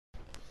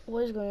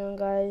What is going on,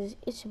 guys?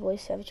 It's your boy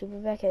Savage. We're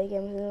back at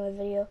again with another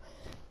video,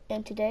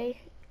 and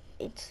today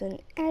it's an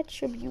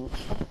attribute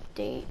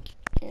update,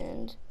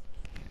 and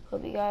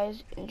hope you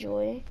guys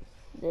enjoy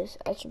this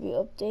attribute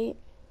update.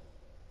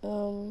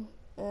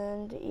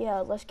 And yeah,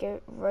 let's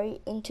get right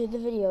into the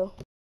video.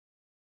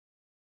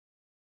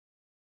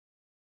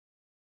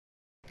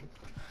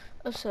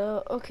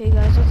 So okay,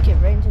 guys, let's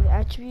get right into the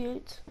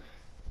attributes.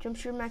 Jump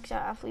shooter maxed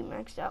out, athlete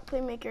maxed out,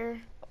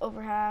 playmaker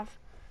over half,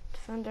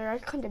 defender. I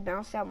kind of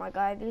bounced out my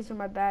guy. These are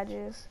my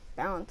badges.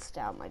 Balanced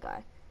out my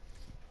guy.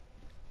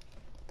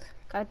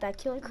 Got that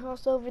killer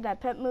crossover,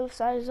 that pet move,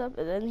 size up,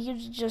 and then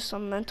here's just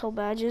some mental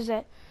badges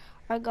that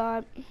I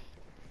got.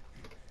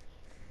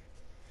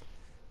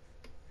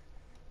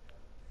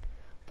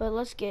 But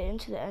let's get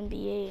into the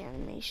NBA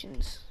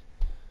animations.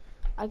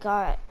 I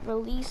got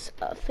release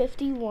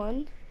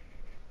 51.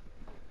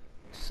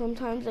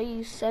 Sometimes I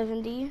use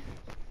 70.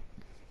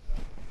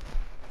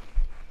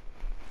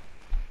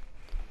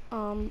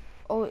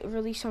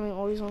 Release timing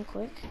always on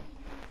click.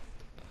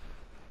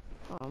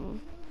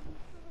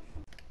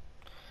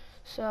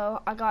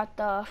 So I got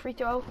the free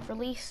throw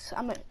release.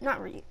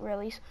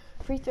 Release.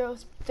 Free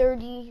throws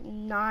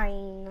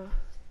 39.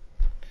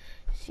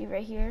 See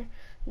right here.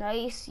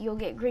 Nice. You'll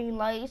get green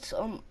lights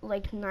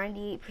like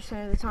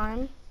 98% of the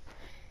time.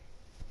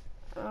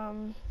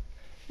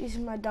 These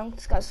are my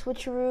dunks. Got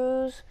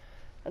switcheroos.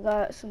 I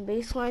got some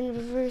baseline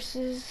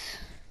reverses.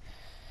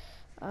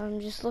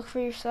 Just look for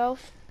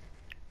yourself.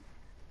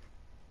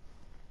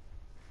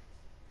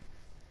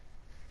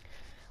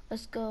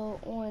 Let's go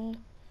on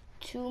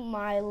to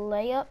my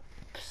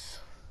layups.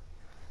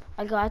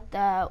 I got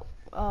that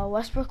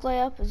Westbrook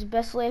layup. It's the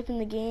best layup in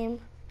the game.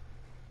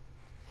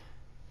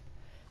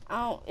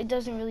 It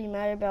doesn't really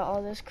matter about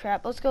all this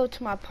crap. Let's go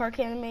to my park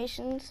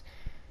animations.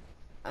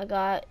 I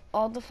got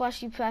all the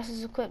flashy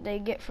passes equipped they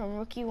get from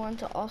Rookie 1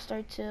 to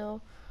All-Star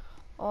 2.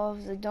 All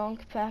of the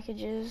dunk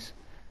packages.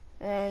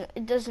 And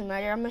it doesn't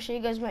matter. I'm going to show you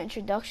guys my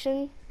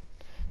introduction.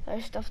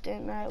 Other stuff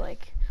didn't matter,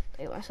 like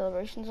my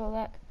celebrations, all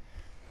that.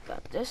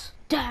 Got this.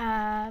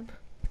 Dab.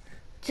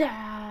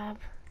 Dab.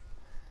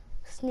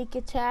 Sneak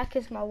attack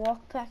is my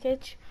walk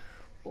package.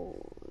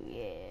 Oh,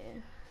 yeah.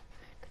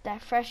 Got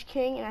that Fresh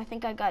King, and I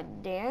think I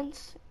got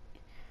dance.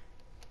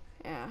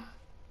 Yeah.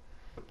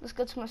 Let's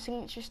go to my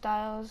signature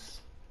styles.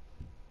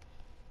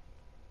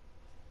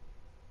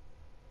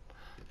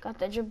 Got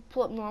that dribble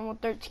pull up normal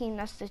 13.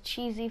 That's the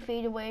cheesy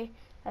fadeaway.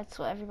 That's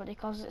what everybody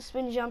calls it.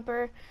 Spin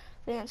jumper,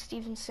 Lance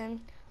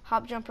Stevenson.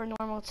 Hop jumper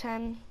normal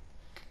 10.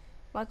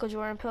 Michael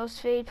Jordan post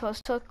fade,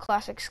 post hook,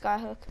 classic sky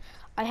hook.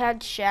 I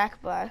had Shaq,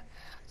 but I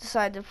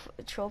decided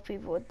to troll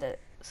people with the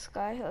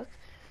sky hook.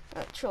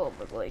 Not troll,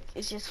 but like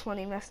it's just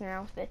funny messing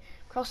around with it.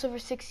 Crossover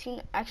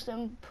 16. Actually, I'm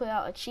gonna put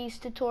out a cheese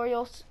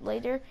tutorial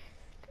later.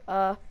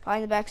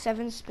 Behind the back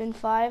 7, spin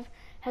 5,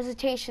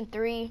 hesitation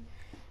 3,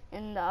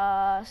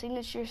 and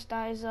signature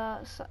size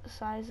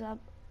up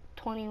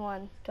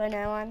 21.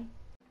 29.